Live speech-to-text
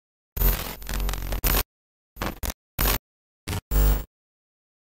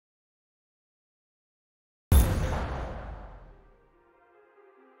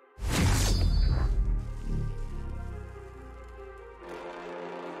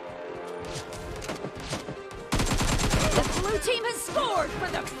team has scored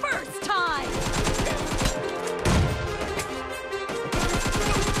for the first time!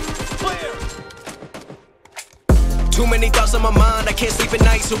 Too many thoughts on my mind, I can't sleep at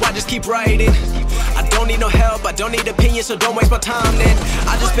night, so I just keep writing. I don't need no help, I don't need opinions, so don't waste my time then.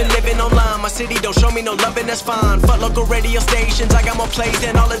 I just been living online, my city don't show me no love and that's fine. Fuck local radio stations, I got more plays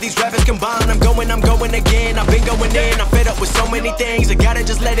than all of these rappers combined. I'm going again, I've been going in. I'm fed up with so many things, I gotta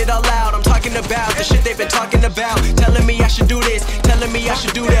just let it all out. I'm talking about the shit they've been talking about. Telling me I should do this, telling me I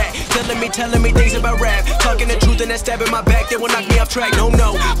should do that. Telling me things about rap. Talking the truth and that stab in my back, that will knock me off track. No,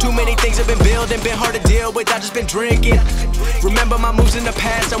 too many things have been building, been hard to deal with, I just been drinking. Remember my moves in the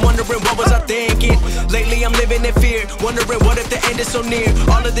past, I'm wondering what was I thinking. Lately I'm living in fear, wondering what if the end is so near.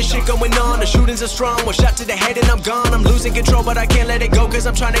 All of this shit going on, the shootings are strong. One shot to the head and I'm gone. I'm losing control but I can't let it go, cause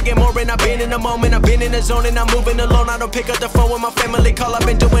I'm trying to get more. And I've been in the moment, I've been in the zone, and I'm moving alone. I don't pick up the phone when my family call, I've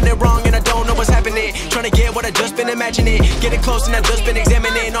been doing it wrong and I don't know what's happening. Trying to get what I just been imagining, getting close and I've just been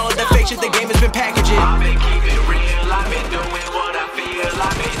examining all of the fake shit the game has been packaging. I've been keeping real, I've been doing what I feel.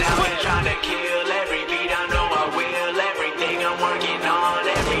 I've been out here trying to kill every beat, I know I will. Everything I'm working on,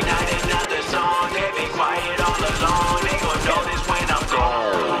 every night another song. They be quiet all along, they gon' know this when I'm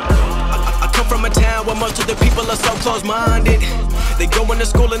gone. I come from a town where most of the people are so close-minded. They go into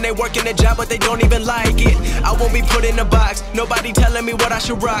school and they work in a job but they don't even like it. I won't be put in a box, nobody telling me what I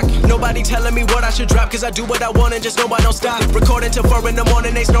should rock. Nobody telling me what I should drop, cause I do what I want and just know I don't stop. Recording till 4 in the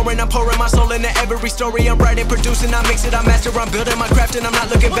morning, they snoring. I'm pouring my soul into every story. I'm writing, producing, I mix it, I master. I'm building my craft and I'm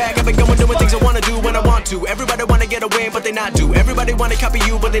not looking back. I've been going doing things I wanna do when I want to. Everybody wanna get away but they not do. Everybody wanna copy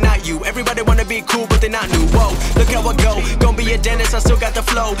you but they not you. Everybody wanna be cool but they not new. Whoa, look how I go, gonna be a dentist, I still got the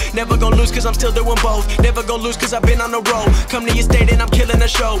flow. Never gonna lose cause I'm still doing both. Never gonna lose cause I've been on the road. Come to your state and I'm killing the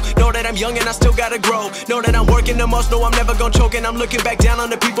show. Know that I'm young and I still gotta grow. Know that I'm working the most, know I'm never gonna choke. And I'm looking back down on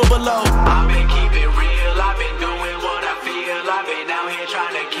the people below. I've been keeping real, I've been doing what I feel. I've been out here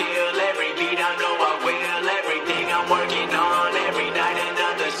trying to kill